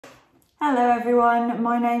Hello everyone,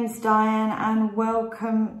 my name's Diane and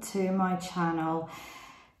welcome to my channel.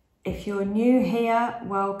 If you're new here,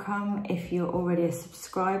 welcome. If you're already a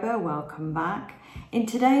subscriber, welcome back. In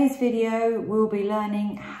today's video, we'll be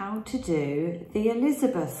learning how to do the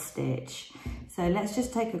Elizabeth stitch. So let's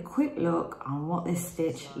just take a quick look on what this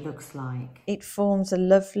stitch looks like. It forms a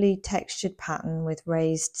lovely textured pattern with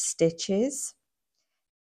raised stitches.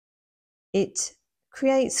 It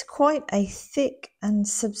creates quite a thick and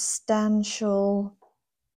substantial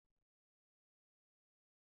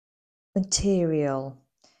material.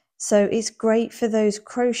 So it's great for those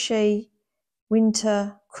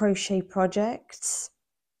winter crochet projects.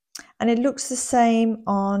 And it looks the same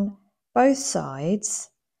on both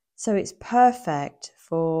sides. So it's perfect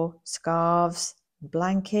for scarves,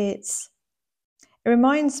 blankets. It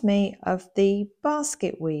reminds me of the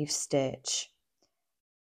basket weave stitch,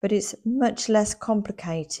 but it's much less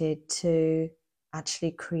complicated to actually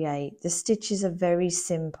create. The stitches are very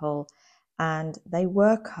simple and they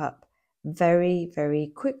work up very,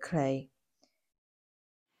 very quickly.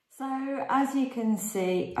 So as you can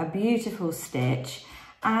see, a beautiful stitch,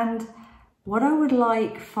 and what I would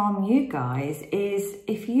like from you guys is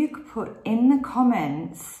if you could put in the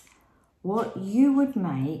comments what you would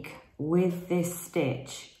make with this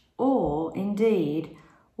stitch, or indeed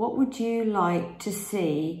what would you like to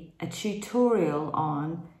see a tutorial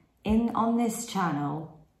on this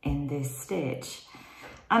channel in this stitch.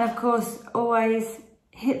 And of course, always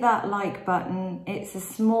hit that like button. It's a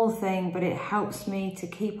small thing, but it helps me to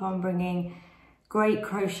keep on bringing great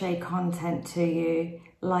crochet content to you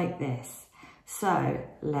like this. So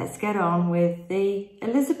let's get on with the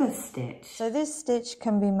Elizabeth stitch. So this stitch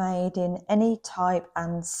can be made in any type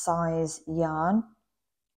and size yarn,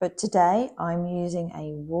 but today I'm using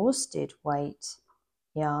a worsted weight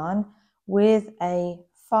yarn with a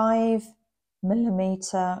 5mm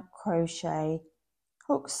crochet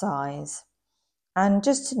hook size. And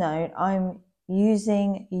just to note, I'm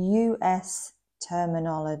using US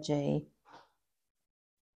terminology.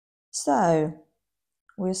 So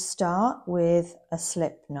we'll start with a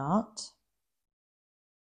slip knot.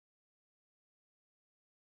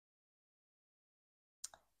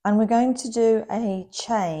 And we're going to do a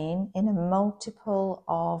chain in a multiple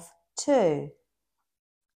of 2.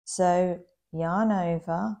 So yarn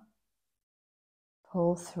over,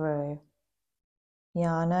 pull through,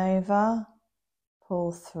 yarn over,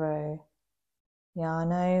 pull through,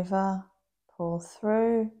 yarn over, pull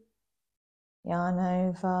through, yarn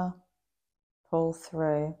over, pull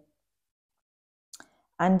through.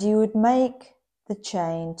 And you would make the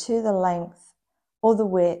chain to the length or the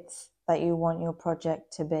width that you want your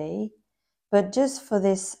project to be. But just for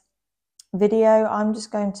this video, I'm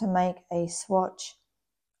just going to make a swatch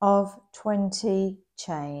of 20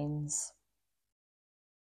 chains.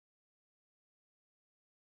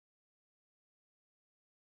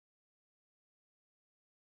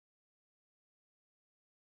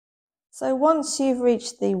 So once you've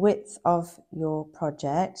reached the width of your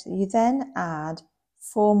project, you then add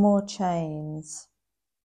 4 more chains.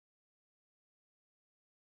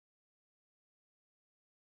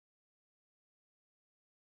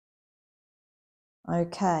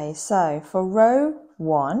 Okay, so for row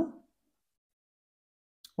 1,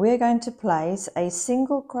 we're going to place a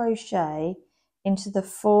single crochet into the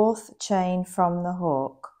 4th chain from the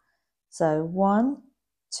hook. So 1,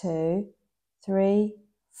 2, 3,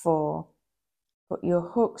 4. Put your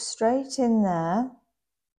hook straight in there,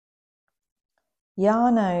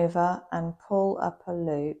 yarn over and pull up a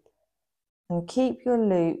loop, and keep your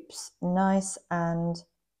loops nice and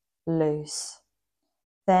loose.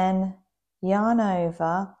 Then yarn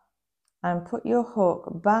over and put your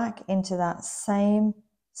hook back into that same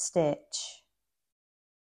stitch.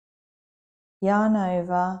 Yarn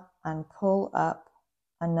over and pull up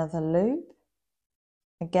another loop.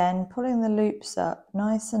 Again, pulling the loops up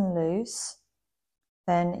nice and loose.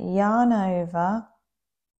 Then yarn over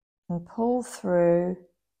and pull through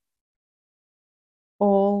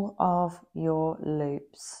all of your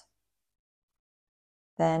loops.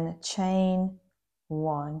 Then chain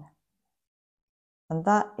 1. And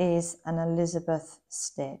that is an Elizabeth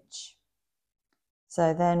stitch.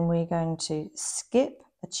 So then we're going to skip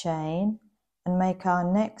a chain and make our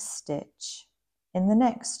next stitch in the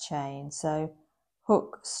next chain. So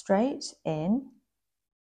hook straight in,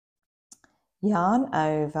 yarn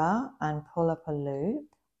over and pull up a loop.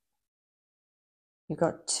 You've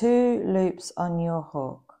got 2 loops on your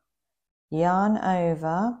hook. Yarn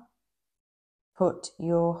over, put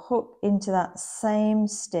your hook into that same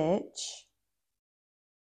stitch,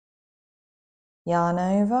 yarn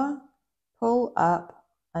over, pull up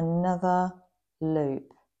another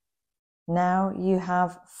loop. Now you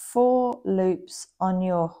have 4 loops on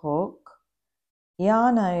your hook.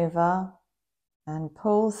 Yarn over and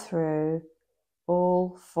pull through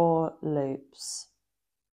all 4 loops.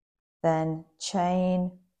 Then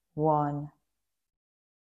chain 1.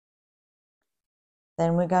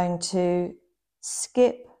 Then we're going to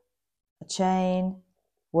skip a chain,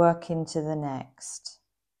 work into the next.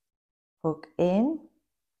 Hook in,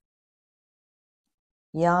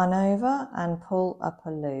 yarn over and pull up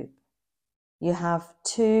a loop. You have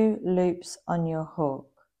 2 loops on your hook.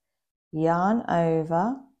 Yarn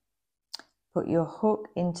over, put your hook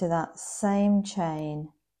into that same chain.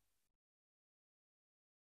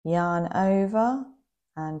 Yarn over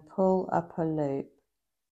and pull up a loop.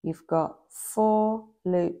 You've got 4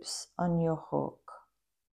 loops on your hook.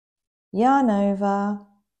 Yarn over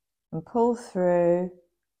and pull through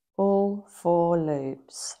all 4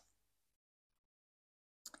 loops.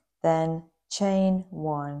 Then chain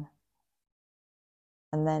 1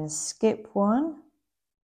 and then skip 1,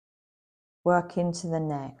 work into the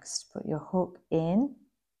next. Put your hook in,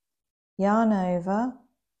 yarn over,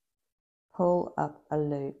 pull up a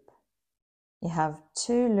loop. You have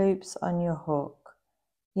 2 loops on your hook.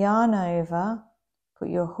 Yarn over, put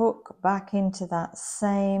your hook back into that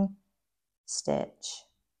same stitch.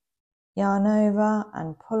 Yarn over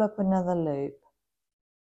and pull up another loop.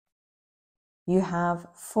 You have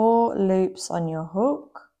 4 loops on your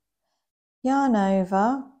hook. Yarn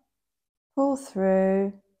over, pull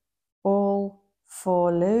through all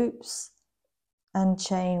 4 loops and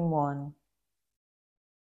chain 1.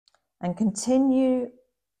 And continue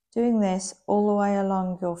doing this all the way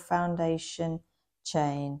along your foundation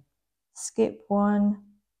chain. Skip 1,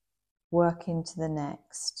 work into the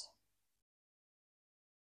next.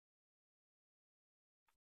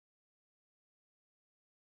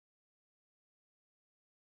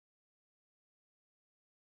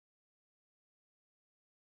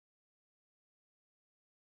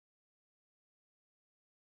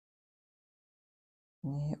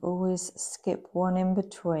 You always skip 1 in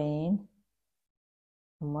between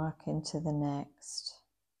and work into the next.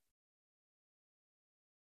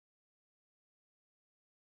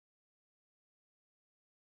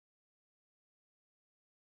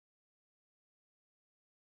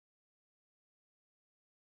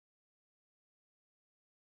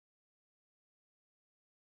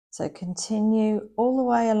 So continue all the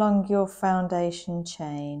way along your foundation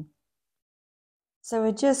chain. So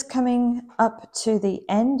we're just coming up to the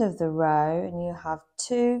end of the row and you have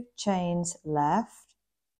 2 chains left.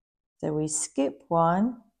 So we skip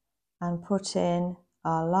 1 and put in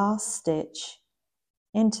our last stitch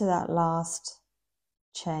into that last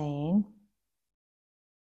chain.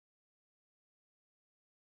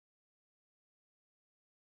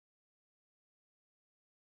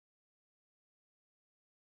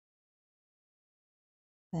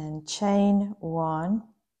 Then chain 1,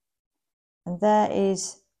 and there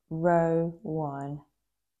is row 1.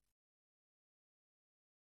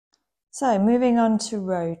 So moving on to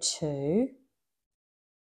row 2,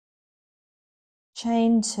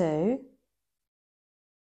 chain 2,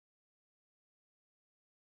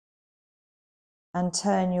 and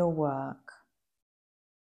turn your work.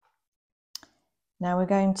 Now we're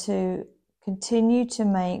going to continue to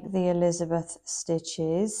make the Elizabeth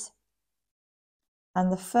stitches. And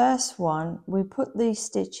the first one, we put these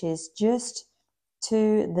stitches just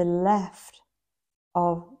to the left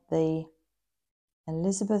of the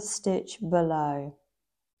Elizabeth stitch below.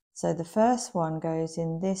 So the first one goes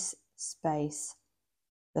in this space,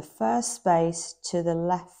 the first space to the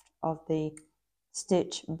left of the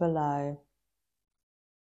stitch below.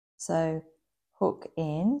 So hook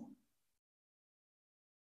in,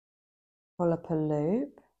 pull up a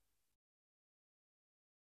loop,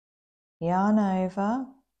 yarn over,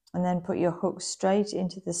 and then put your hook straight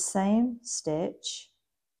into the same stitch,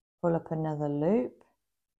 pull up another loop,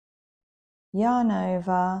 yarn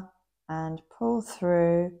over and pull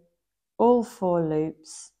through all 4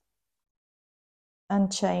 loops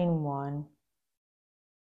and chain 1.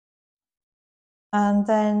 And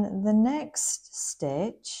then the next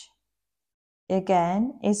stitch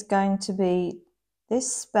again is going to be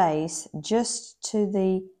this space just to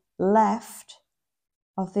the left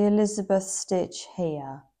of the Elizabeth stitch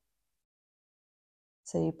here.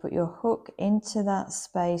 So you put your hook into that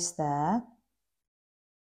space there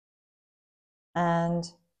and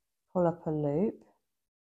pull up a loop,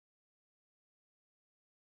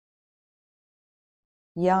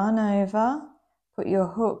 yarn over, put your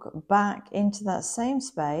hook back into that same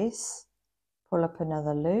space, pull up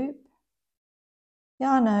another loop,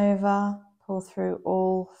 yarn over, pull through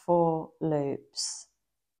all 4 loops,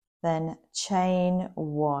 then chain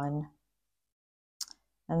 1.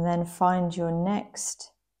 and then find your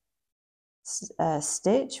next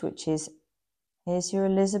stitch, which is, here's your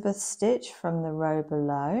Elizabeth stitch from the row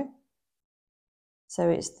below. So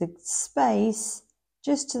it's the space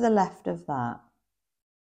just to the left of that.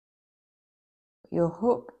 Put your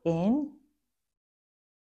hook in,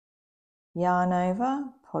 yarn over,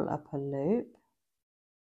 pull up a loop,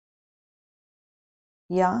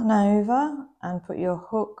 yarn over and put your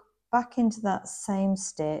hook back into that same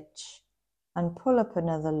stitch and pull up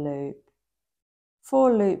another loop.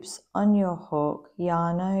 4 loops on your hook,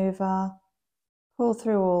 yarn over, pull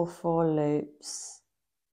through all 4 loops,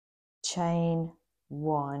 chain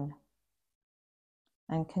 1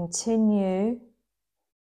 and continue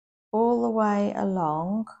all the way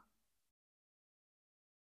along.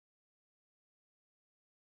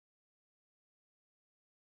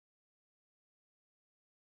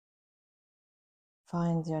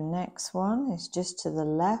 Find your next one, it's just to the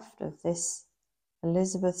left of this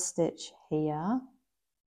Elizabeth stitch here.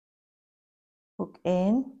 Hook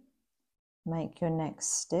in, make your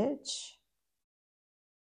next stitch.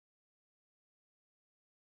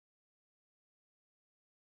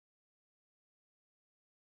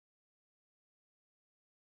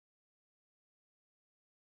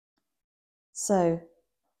 So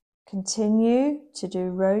continue to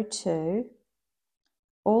do row 2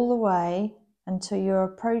 all the way until you're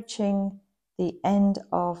approaching the end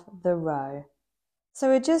of the row. So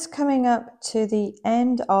we're just coming up to the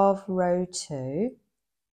end of row 2.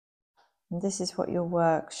 And this is what your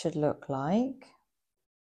work should look like.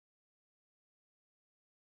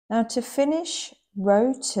 Now to finish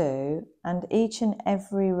row 2 and each and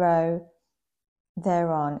every row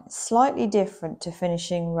thereon, slightly different to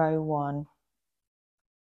finishing row 1.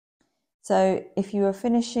 So if you were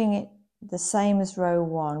finishing it the same as row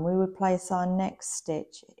 1, we would place our next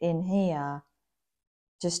stitch in here,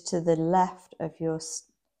 just to the left of your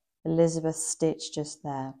Elizabeth stitch just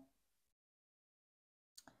there.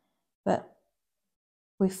 But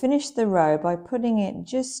we finish the row by putting it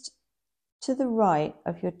just to the right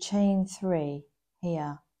of your chain 3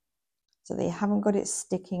 here, so that you haven't got it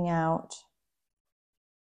sticking out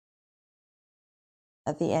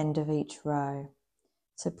at the end of each row.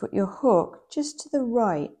 So put your hook just to the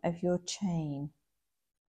right of your chain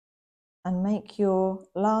and make your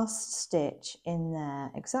last stitch in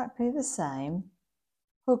there exactly the same.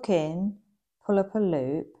 Hook in, pull up a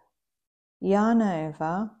loop, yarn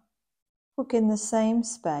over, hook in the same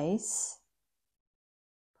space,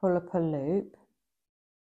 pull up a loop,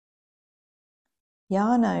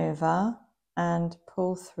 yarn over and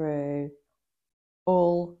pull through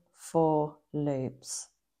all 4 loops.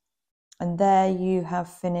 And there you have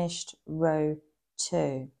finished row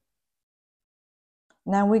 2.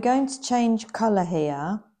 Now we're going to change colour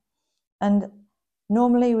here, and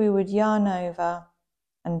normally we would yarn over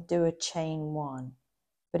and do a chain 1,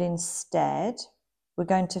 but instead we're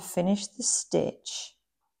going to finish the stitch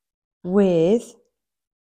with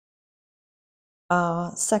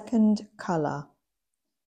our second colour.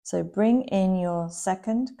 So bring in your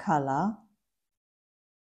second colour,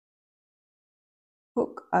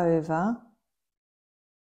 hook over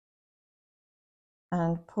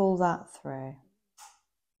and pull that through.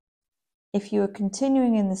 If you are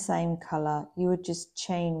continuing in the same colour, you would just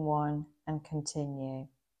chain 1 and continue.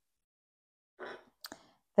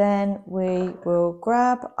 Then we will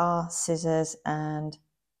grab our scissors and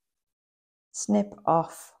snip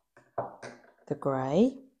off the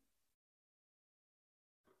grey.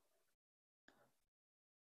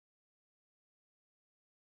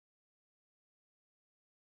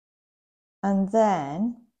 And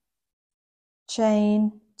then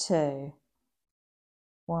chain 2.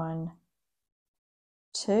 1,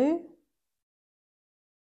 2.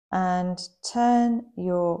 And turn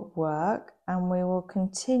your work, and we will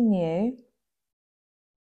continue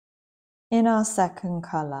in our second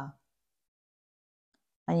colour.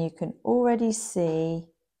 And you can already see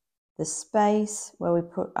the space where we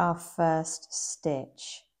put our first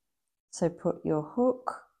stitch. So put your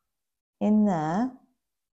hook in there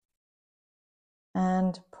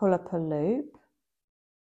and pull up a loop,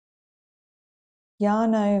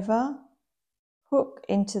 yarn over, hook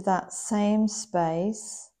into that same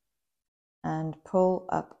space and pull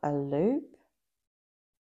up a loop,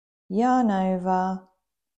 yarn over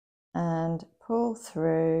and pull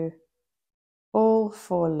through all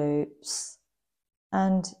 4 loops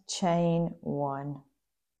and chain 1.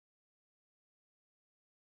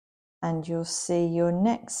 And you'll see your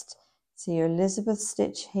next, see your Elizabeth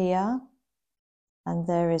stitch here, and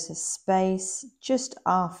there is a space just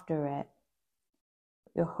after it.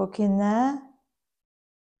 Put your hook in there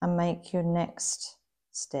and make your next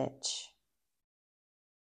stitch.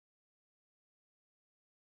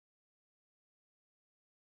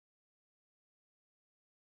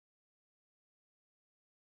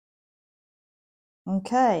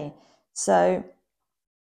 Okay, so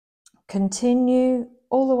continue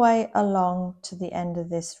all the way along to the end of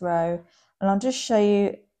this row, and I'll just show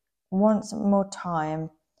you once more time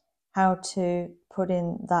how to put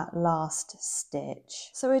in that last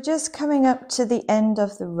stitch. So we're just coming up to the end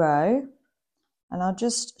of the row, and I'll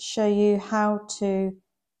just show you how to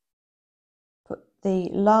put the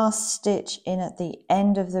last stitch in at the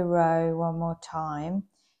end of the row one more time.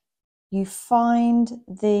 You find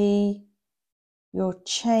your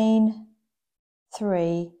chain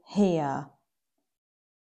 3 here.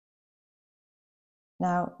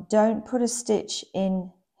 Now don't put a stitch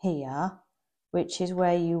in here, which is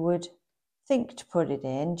where you would think to put it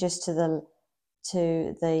in, just to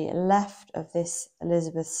the left of this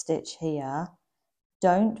Elizabeth stitch here.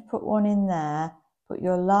 Don't put one in there. Put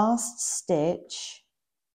your last stitch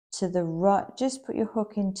to the right, just put your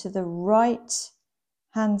hook into the right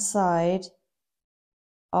hand side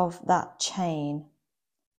of that chain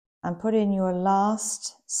and put in your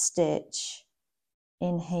last stitch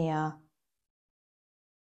in here.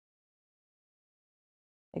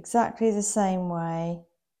 Exactly the same way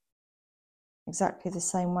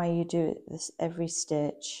you do it every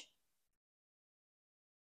stitch.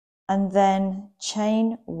 And then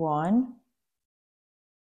chain 1.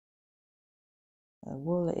 The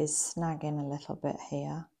wool is snagging a little bit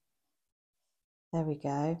here. There we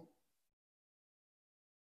go.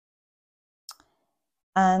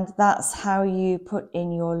 And that's how you put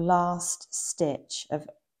in your last stitch of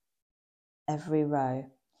every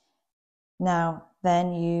row. Now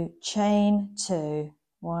then you chain 2,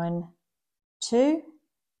 1, 2,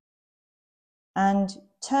 and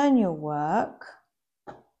turn your work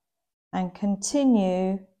and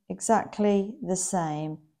continue exactly the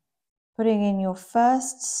same, putting in your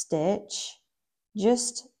first stitch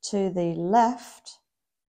just to the left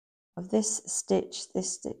of this stitch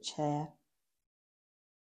here.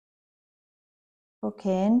 Hook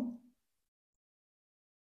in,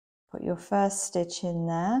 put your first stitch in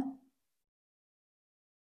there,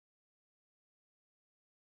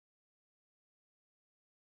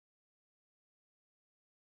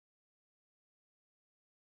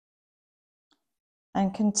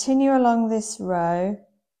 and continue along this row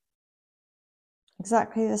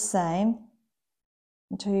exactly the same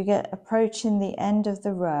until you get approaching the end of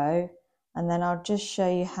the row, and then I'll just show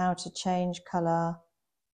you how to change colour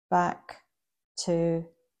back to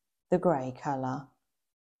the grey colour.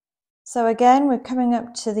 So again, we're coming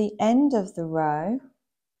up to the end of the row,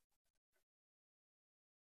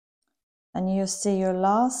 and you'll see your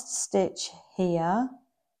last stitch here,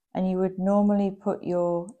 and you would normally put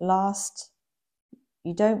your last,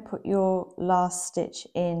 you don't put your last stitch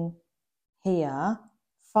in here.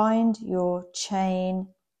 Find your chain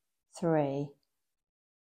 3,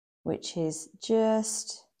 which is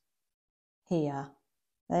just here.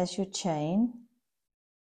 There's your chain.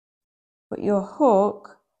 Put your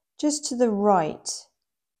hook just to the right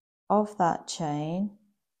of that chain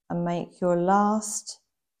and make your last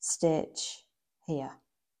stitch here.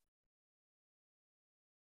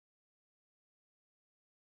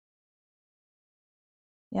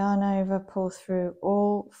 Yarn over, pull through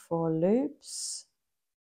all 4 loops.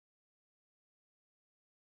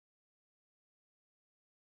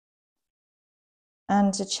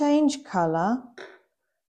 And to change colour,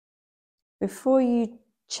 before you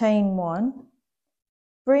chain 1,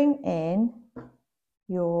 bring in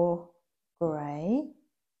your grey,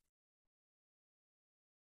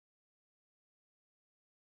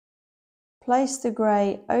 place the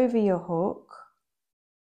grey over your hook,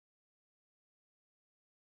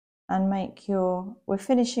 and we're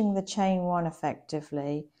finishing the chain 1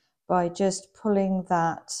 effectively by just pulling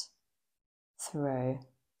that through.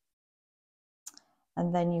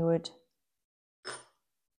 And then you would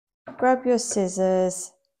grab your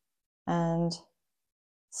scissors and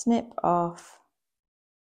snip off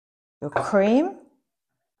your cream,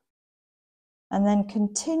 and then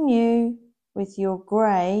continue with your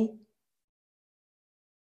grey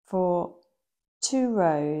for 2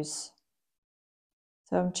 rows.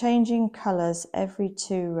 So I'm changing colours every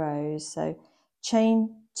 2 rows. So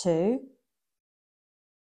chain 2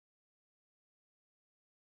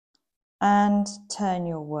 and turn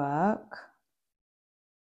your work.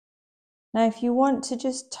 Now if you want to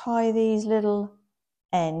just tie these little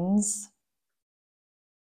ends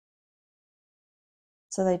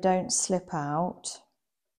so they don't slip out,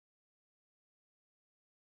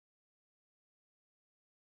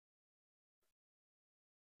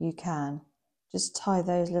 you can. Just tie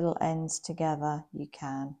those little ends together, you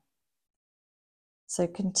can. So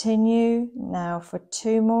continue now for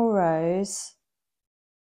 2 more rows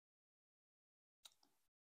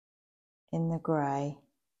in the grey,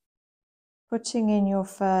 putting in your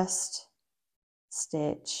first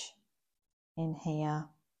stitch in here,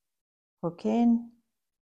 hook in,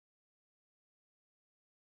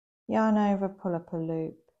 yarn over, pull up a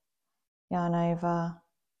loop, yarn over,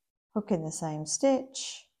 hook in the same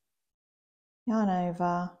stitch, yarn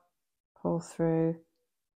over, pull through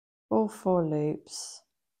all 4 loops,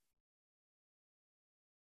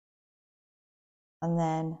 and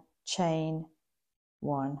then chain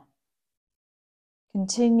 1.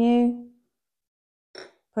 Continue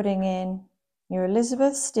putting in your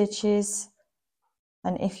Elizabeth stitches,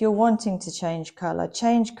 and if you're wanting to change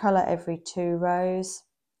colour every 2 rows,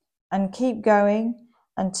 and keep going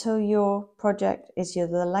until your project is the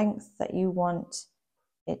length that you want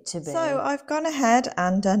it to be. So I've gone ahead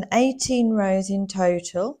and done 18 rows in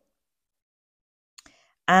total,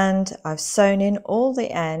 and I've sewn in all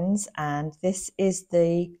the ends, and this is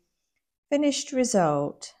the finished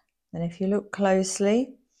result. And if you look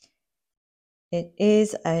closely, it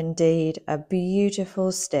is indeed a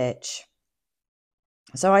beautiful stitch.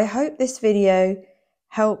 So I hope this video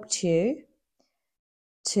helped you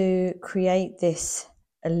to create this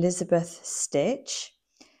Elizabeth stitch.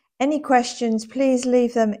 Any questions, please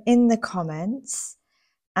leave them in the comments,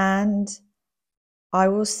 and I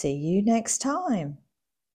will see you next time.